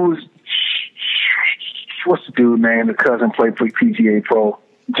 What's the dude name? The cousin played for PGA Pro.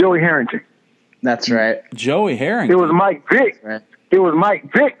 Joey Harrington. That's right. Joey Harrington. It was Mike Vick. Right. It was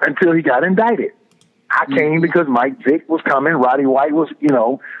Mike Vick until he got indicted. I came because Mike Vick was coming. Roddy White was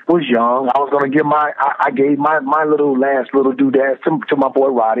young. I was going to give I gave my little last little doodad to my boy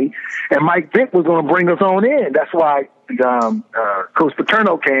Roddy, and Mike Vick was going to bring us on in. That's why Coach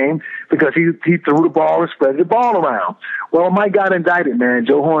Paterno came, because he threw the ball and spread the ball around. Well, Mike got indicted, man.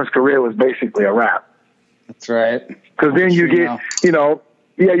 Joe Horn's career was basically a wrap. That's right. Because then you get, you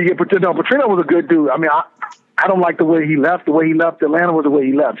get Paterno. Paterno was a good dude. I mean, I don't like the way he left. The way he left Atlanta was the way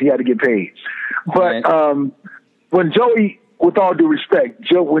he left. He had to get paid. But when Joey, with all due respect,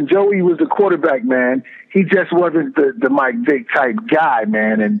 when Joey was the quarterback, man, he just wasn't the Mike Vick type guy,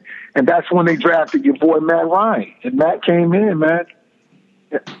 man. And that's when they drafted your boy Matt Ryan. And Matt came in, man.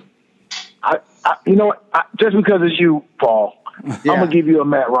 Just because it's you, Paul, I'm gonna give you a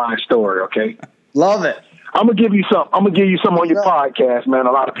Matt Ryan story, okay? Love it. I'm gonna give you some on your podcast, man.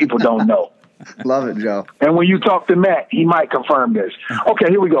 A lot of people don't know. Love it, Joe. And when you talk to Matt, he might confirm this. Okay,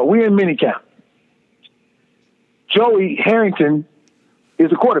 here we go. We're in minicamp. Joey Harrington is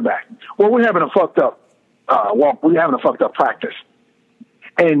the quarterback. Well, we're having a fucked up walk. We're having a fucked up practice.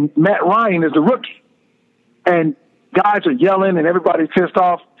 And Matt Ryan is the rookie. And guys are yelling and everybody's pissed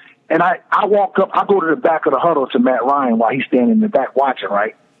off. And I walk up, I go to the back of the huddle to Matt Ryan while he's standing in the back watching,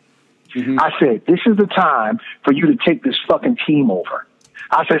 right? Mm-hmm. I said, this is the time for you to take this fucking team over.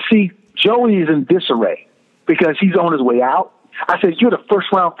 I said, see, Joey is in disarray because he's on his way out. I said, you're the first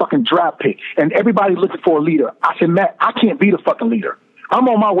round fucking draft pick and everybody's looking for a leader. I said, Matt, I can't be the fucking leader. I'm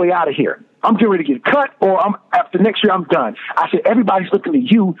on my way out of here. I'm getting ready to get cut or after next year I'm done. I said, everybody's looking to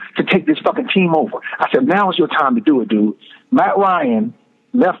you to take this fucking team over. I said, now is your time to do it, dude. Matt Ryan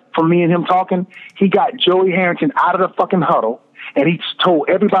left from me and him talking. He got Joey Harrington out of the fucking huddle and he told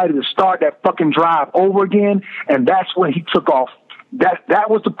everybody to start that fucking drive over again. And that's when he took off. That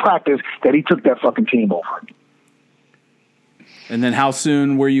was the practice that he took that fucking team over. And then how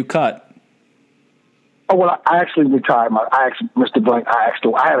soon were you cut? Oh, well, I actually retired. I asked Mr. Blank. I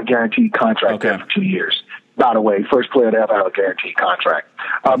had a guaranteed contract there for 2 years. by the way, first player to ever have a guaranteed contract.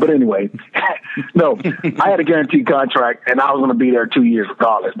 But anyway, no, I had a guaranteed contract, and I was going to be there 2 years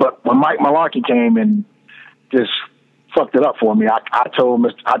regardless. But when Mike Mularkey came and just fucked it up for me, I told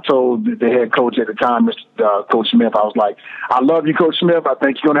the head coach at the time, Coach Smith, I was like, I love you, Coach Smith. I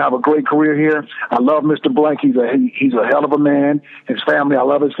think you're going to have a great career here. I love Mr. Blank. He's a hell of a man. His family, I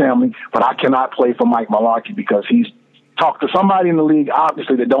love his family, but I cannot play for Mike Mularkey because he's talked to somebody in the league,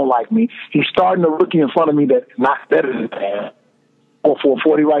 obviously, that don't like me. He's starting a rookie in front of me that's not better than that. Or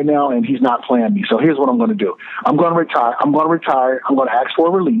 440 right now, and he's not playing me. So here's what I'm going to do. I'm going to retire. I'm going to ask for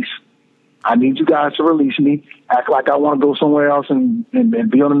a release. I need you guys to release me, act like I want to go somewhere else and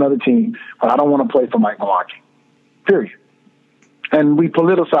be on another team, but I don't want to play for Mike Mularkey, period. And we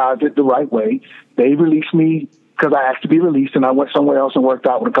politicized it the right way. They released me because I asked to be released, and I went somewhere else and worked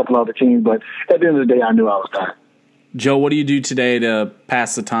out with a couple other teams, but at the end of the day, I knew I was done. Joe, what do you do today to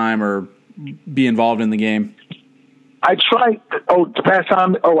pass the time or be involved in the game? I try to pass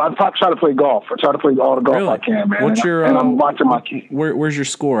time. I try to play golf. I try to play all the golf I can, man. What's your? And I'm watching my kids. Where's your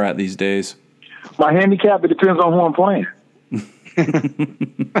score at these days? My handicap, it depends on who I'm playing.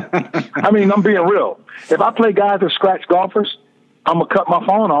 I mean, I'm being real. If I play guys that scratch golfers, I'm gonna cut my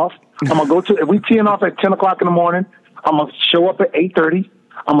phone off. I'm gonna go to. If we teeing off at 10 o'clock in the morning, I'm gonna show up at 8:30.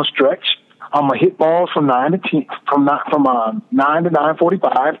 I'm gonna stretch. I'm gonna hit balls from 9 to 10, from 9 to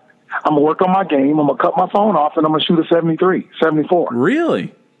 9:45. I'm going to work on my game. I'm going to cut my phone off, and I'm going to shoot a 73, 74.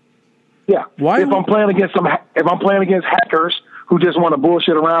 Really? Yeah. Why? If I'm playing against hackers who just want to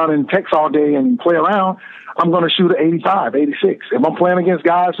bullshit around and text all day and play around, I'm going to shoot an 85, 86. If I'm playing against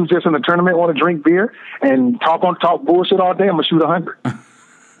guys who just in a tournament want to drink beer and talk bullshit all day, I'm going to shoot 100.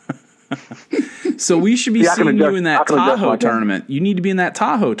 So we should be seeing you in that Tahoe tournament. You need to be in that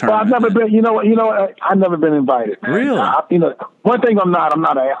Tahoe tournament. Well, I've never been. You know what? I've never been invited. Man. Really? One thing I'm not an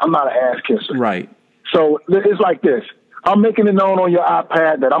ass kisser. Right. So it's like this. I'm making it known on your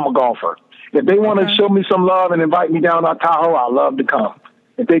iPad that I'm a golfer. If they want to show me some love and invite me down to Tahoe, I'd love to come.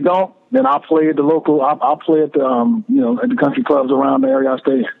 If they don't, then I'll play at the local. I'll play at the at the country clubs around the area I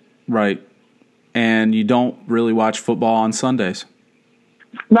stay in. Right. And you don't really watch football on Sundays.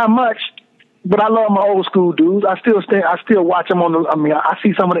 Not much, but I love my old school dudes. I still watch them I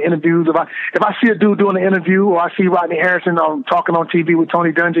see some of the interviews. If I see a dude doing an interview, or I see Rodney Harrison talking on TV with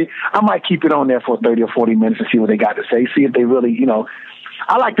Tony Dungy, I might keep it on there for 30 or 40 minutes and see what they got to say. See if they really,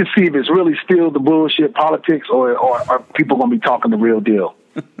 I like to see if it's really still the bullshit politics or are people going to be talking the real deal.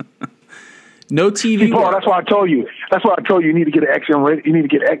 No TV. See, Paul, that's why I told you. You need to get an XM radio. You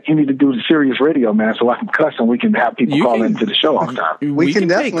need to do the Sirius radio, man, so I can cuss and we can have people call into the show all the time. We can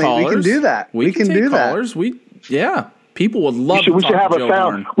definitely do that. We can do callers. that. People would love. We should have a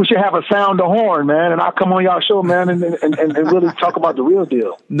sound. We should have a sound the horn, man, and I'll come on y'all show, man, and really talk about the real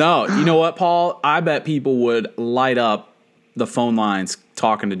deal. No, you know what, Paul? I bet people would light up the phone lines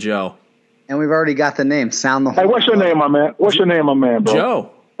talking to Joe. And we've already got the name. Sound the horn. Hey, what's your name, my man? What's your name, my man, bro?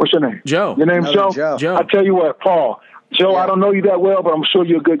 Joe. What's your name? Joe. Your name's Joe? Joe. I tell you what, Paul. Joe, I don't know you that well, but I'm sure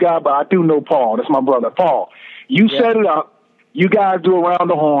you're a good guy, but I do know Paul. That's my brother. Paul, you set it up. You guys do around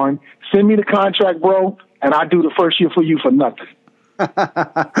the horn. Send me the contract, bro, and I do the first year for you for nothing.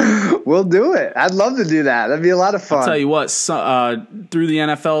 We'll do it. I'd love to do that. That'd be a lot of fun. I'll tell you what, through the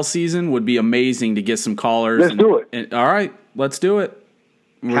NFL season would be amazing to get some callers. Let's do it. All right, let's do it.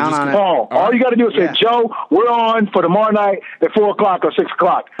 Count on it. Paul, all you got to do is say, Joe, we're on for tomorrow night at 4 o'clock or 6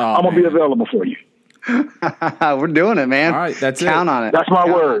 o'clock. I'm going to be available for you. We're doing it, man. All right, that's Count on it. That's my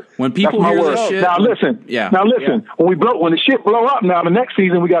word. When people hear this shit. Now listen. When the shit blow up now, the next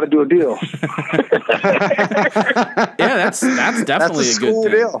season we got to do a deal. That's definitely a good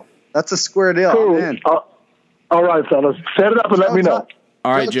thing. Deal. That's a square deal. Cool. Man. All right, fellas. Set it up and let me know.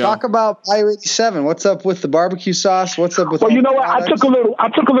 All right, Joe. Talk about Bayou 87. What's up with the barbecue sauce? What's up with? Well, you know what? I took a little.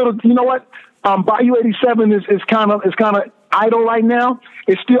 You know what? Bayou 87 is kind of idle right now.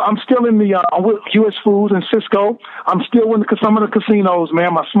 I'm still in the U.S. Foods and Cisco. I'm still in some of the casinos,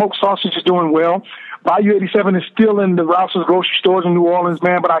 man. My smoked sausage is doing well. Bayou 87 is still in the Rouse's grocery stores in New Orleans,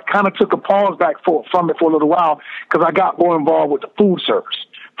 man. But I kind of took a pause back from it for a little while because I got more involved with the food service.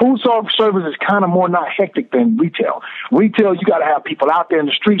 Food service is kind of more not hectic than retail. Retail, you got to have people out there in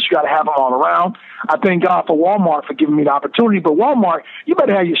the streets. You got to have them all around. I thank God for Walmart for giving me the opportunity. But Walmart, you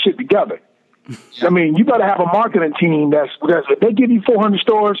better have your shit together. I mean, you got to have a marketing team that's if they give you 400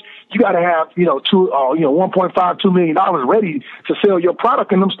 stores, you got to have $1.5-2 million ready to sell your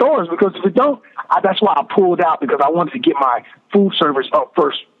product in them stores. Because if you don't, that's why I pulled out, because I wanted to get my food service up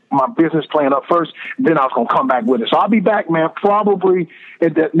first, my business plan up first. Then I was gonna come back with it. So I'll be back, man. Probably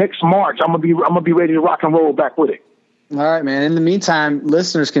in the next March. I'm gonna be ready to rock and roll back with it. All right, man. In the meantime,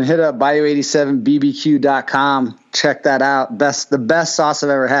 listeners can hit up bayou87bbq.com. Check that out. The best sauce I've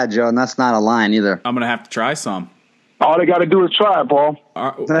ever had, Joe, and that's not a line either. I'm gonna have to try some. All they got to do is try, Paul.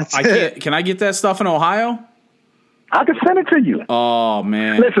 That's I it. can't. Can I get that stuff in Ohio? I can send it to you. Oh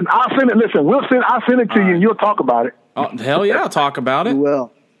man. Listen, I'll send it. Listen, I'll send it to you, and you'll talk about it. Oh, hell yeah, I'll talk about it. We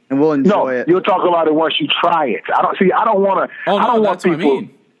will, and we'll enjoy it. You'll talk about it once you try it. I don't want to. Oh no, I don't want that's what I people.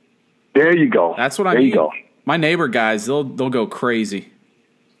 mean. There you go. That's what I there mean. You go. My neighbor guys, they'll go crazy.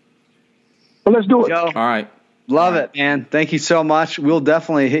 Well, let's do it. Joe, All right. love it, man. Thank you so much. We'll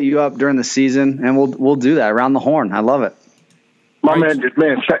definitely hit you up during the season, and we'll do that around the horn. I love it. My Right. man,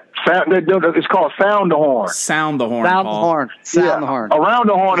 it's called Sound the Horn. Sound the horn, Sound the Paul. horn. Sound the horn. Around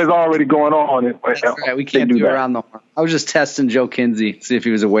the Horn is already going on. That's right. We can't do around the horn. I was just testing Joe Kinsey, see if he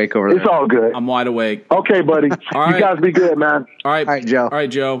was awake over there. It's all good. I'm wide awake. Okay, buddy. All right. You guys be good, man. All right. All right, Joe. All right,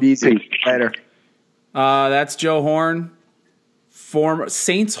 Joe. Be easy. Peace. Later. That's Joe Horn, former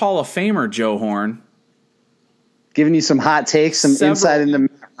Saints Hall of Famer Joe Horn. Giving you some hot takes, some insight into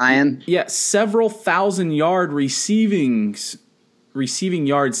Matt Ryan. Yeah, several thousand-yard receiving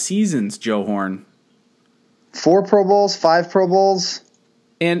yard seasons, Joe Horn. 4 Pro Bowls, 5 Pro Bowls.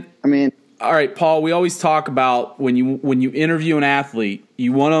 And I mean, all right, Paul, we always talk about when you interview an athlete,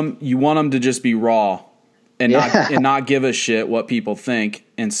 you want them to just be raw and not give a shit what people think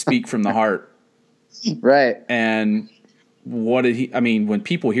and speak from the heart. right. And what did he? I mean, when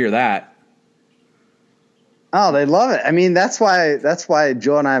people hear that, Oh, they love it. I mean, that's why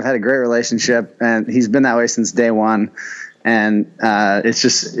Joe and I have had a great relationship, and he's been that way since day one. And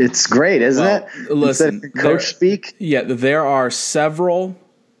it's great, isn't it? Listen, Instead of coach speak. yeah, there are several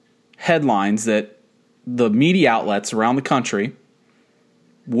headlines that the media outlets around the country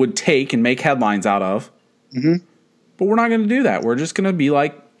would take and make headlines out of. Mm-hmm. But we're not going to do that. We're just going to be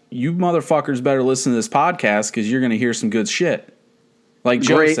like, you motherfuckers better listen to this podcast because you're going to hear some good shit. Like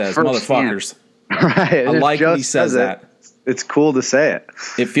Joe Great says, first motherfuckers. Right. I like when he says that. It's cool to say it.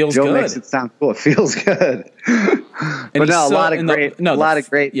 It feels Joe good. makes it sound cool. It feels good. But he's no, a so- lot of and the- great, no, the- lot of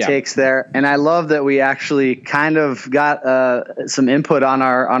great yeah. takes there, and I love that we actually kind of got some input on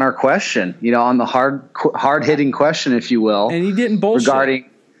our question. You know, on the hard hitting question, if you will, And he didn't bullshit.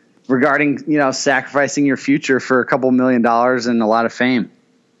 regarding sacrificing your future for a couple $1 million and a lot of fame.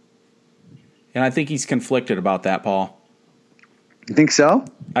 And I think he's conflicted about that, Paul. You think so?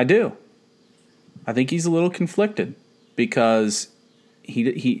 I do. I think he's a little conflicted because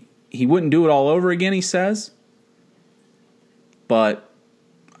he wouldn't do it all over again, he says. But,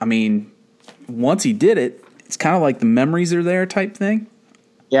 I mean, once he did it, it's kind of like the memories are there type thing.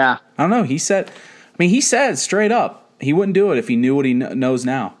 Yeah. I don't know. He said straight up he wouldn't do it if he knew what he knows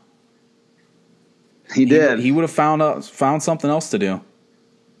now. He did. He would have found something else to do.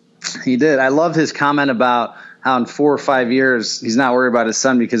 He did. I love his comment about how in 4 or 5 years he's not worried about his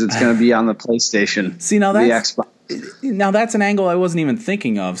son because it's going to be on the PlayStation. See, now the that's Xbox. Now that's an angle I wasn't even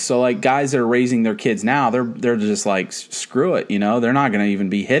thinking of. So like guys that are raising their kids now, they're just like screw it, they're not going to even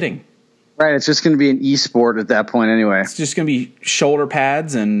be hitting. Right, it's just going to be an e-sport at that point anyway. It's just going to be shoulder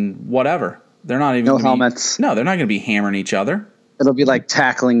pads and whatever. They're not even No gonna helmets. No, they're not going to be hammering each other. It'll be like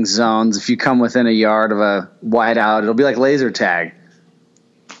tackling zones. If you come within a yard of a wideout, it'll be like laser tag.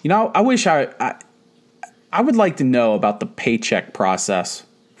 I wish I would like to know about the paycheck process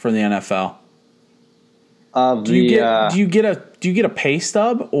for the NFL. Do you get a pay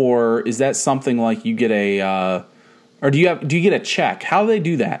stub, or is that something like you get or do you get a check? How do they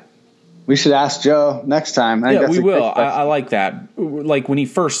do that? We should ask Joe next time. Yeah, we will. I like that. Like when he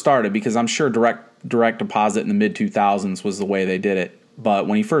first started, because I'm sure direct deposit in the mid 2000s was the way they did it. But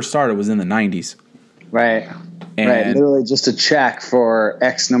when he first started, it was in the 90s. Right. And right. Literally just a check for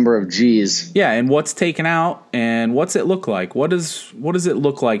X number of G's. Yeah, and what's taken out, and what's it look like? What does it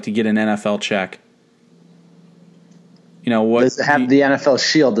look like to get an NFL check? What does it have? The NFL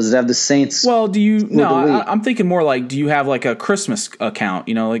Shield? Does it have the Saints? Well, do you? No, I'm thinking more like, do you have like a Christmas account?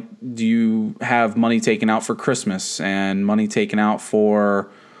 Like do you have money taken out for Christmas and money taken out for,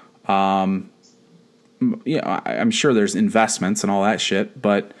 I'm sure there's investments and all that shit,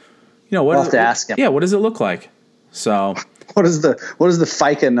 but what? We'll have to ask him. Yeah, what does it look like? So, what does the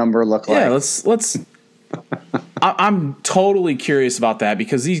FICA number look like? Yeah, let's. I'm totally curious about that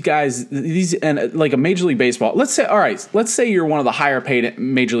because these guys, and like a Major League Baseball. Let's say you're one of the higher paid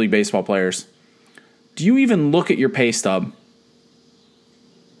Major League Baseball players. Do you even look at your pay stub?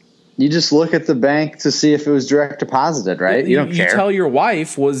 You just look at the bank to see if it was direct deposited, right? You don't care. You tell your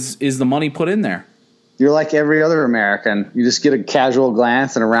wife is the money put in there. You're like every other American. You just get a casual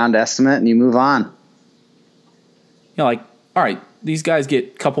glance and a round estimate, and you move on. Like, all right, these guys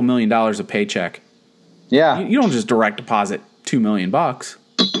get a couple $1 million a paycheck. Yeah. You don't just direct deposit $2 million.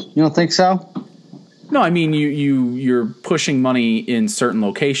 You don't think so? No, I mean you're pushing money in certain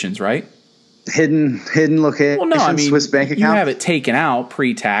locations, right? Hidden locations. Well, no, I mean Swiss bank account. you have it taken out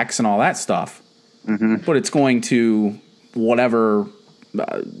pre-tax and all that stuff, but it's going to whatever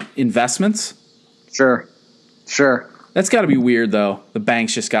investments. Sure. That's got to be weird, though. The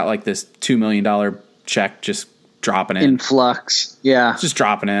bank's just got like this $2 million check just dropping in. Influx. Yeah. Just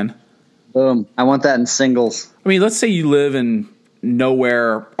dropping in. Boom. I want that in singles. I mean, let's say you live in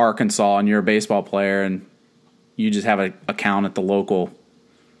nowhere, Arkansas, and you're a baseball player, and you just have an account at the local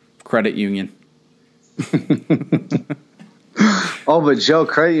credit union. Oh, but Joe,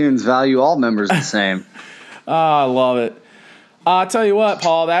 credit unions value all members the same. Oh, I love it. I'll tell you what,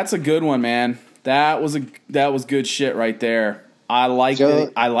 Paul, that's a good one, man. That was good shit right there. I like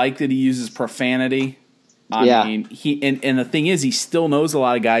that he uses profanity. I mean, he and the thing is, he still knows a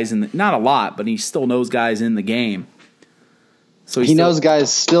lot of guys not a lot, but he still knows guys in the game. So he knows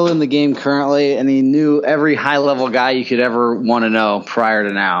guys still in the game currently, and he knew every high level guy you could ever want to know prior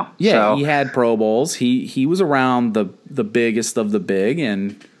to now. Yeah, so, he had Pro Bowls. He was around the biggest of the big,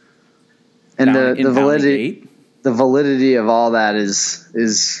 and the validity of all that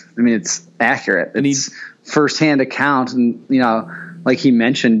is I mean, it's accurate. It's firsthand account, and like he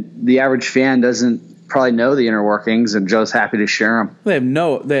mentioned, the average fan doesn't probably know the inner workings, and Joe's happy to share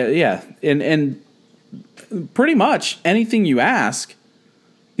them. They have and pretty much anything you ask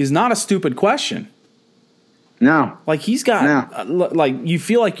is not a stupid question. No, like he's got like you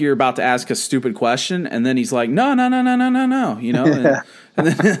feel like you're about to ask a stupid question, and then he's like, no, and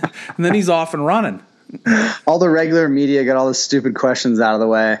then he's off and running. All the regular media got all the stupid questions out of the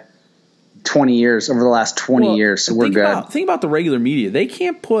way. 20 years over the last 20 years, so we're good. Think about the regular media. They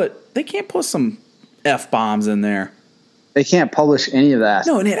can't put some F-bombs in there. They can't publish any of that.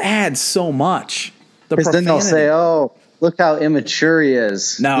 No, and it adds so much. Because then they'll say, "Oh, look how immature he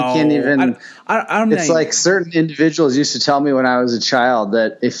is." No, he can't even. It's not like certain individuals used to tell me when I was a child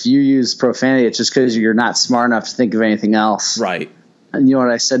that if you use profanity, it's just because you're not smart enough to think of anything else. Right. And you know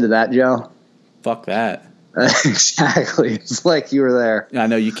what I said to that, Joe? Fuck that. Exactly. It's like you were there. I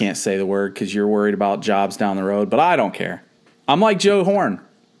know you can't say the word because you're worried about jobs down the road, but I don't care. I'm like Joe Horn.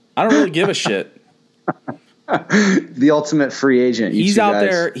 I don't really give a shit. The ultimate free agent. He's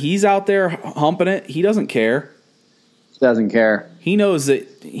out there humping it. He doesn't care. Doesn't care. He knows that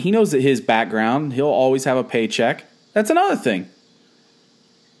his background, he'll always have a paycheck. That's another thing.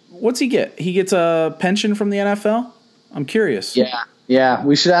 What's he get? He gets a pension from the NFL? I'm curious. Yeah.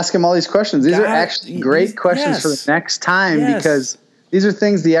 We should ask him all these questions. These are actually great questions for the next time because these are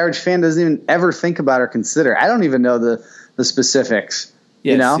things the average fan doesn't even ever think about or consider. I don't even know the specifics.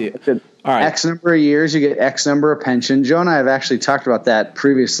 All right. X number of years, you get X number of pension. Joe and I have actually talked about that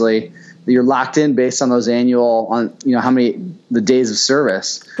previously. That you're locked in based on those how many the days of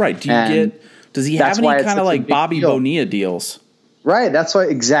service. Right. Does he have any kind of like Bobby Bonilla deals? Right. That's why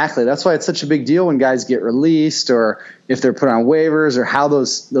it's such a big deal when guys get released or if they're put on waivers or how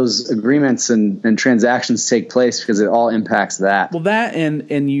those agreements and transactions take place because it all impacts that. Well, that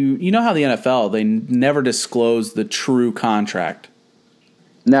and you know how the NFL, they never disclose the true contract.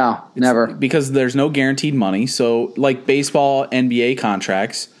 No, never. Because there's no guaranteed money. So like baseball, NBA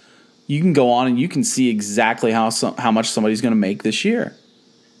contracts, you can go on and you can see exactly how much somebody's going to make this year.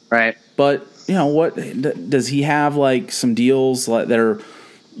 Right. But, what does he have like some deals that are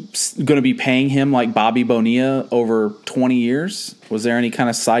going to be paying him like Bobby Bonilla over 20 years? Was there any kind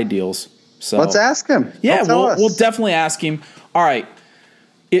of side deals? So let's ask him. Yeah, we'll definitely ask him. All right.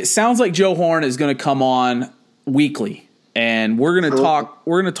 It sounds like Joe Horn is going to come on weekly. And we're gonna talk.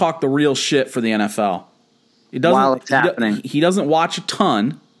 We're gonna talk the real shit for the NFL. While it's happening, he doesn't watch a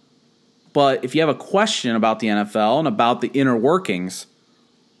ton, but if you have a question about the NFL and about the inner workings,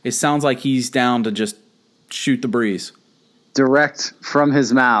 it sounds like he's down to just shoot the breeze. Direct from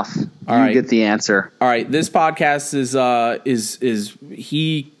his mouth, you get the answer. All right, this podcast is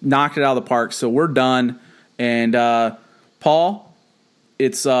he knocked it out of the park, so we're done. And Paul.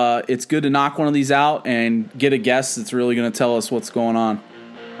 It's good to knock one of these out and get a guest that's really going to tell us what's going on.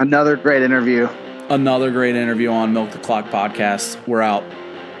 Another great interview on Milk the Clock podcast. We're out.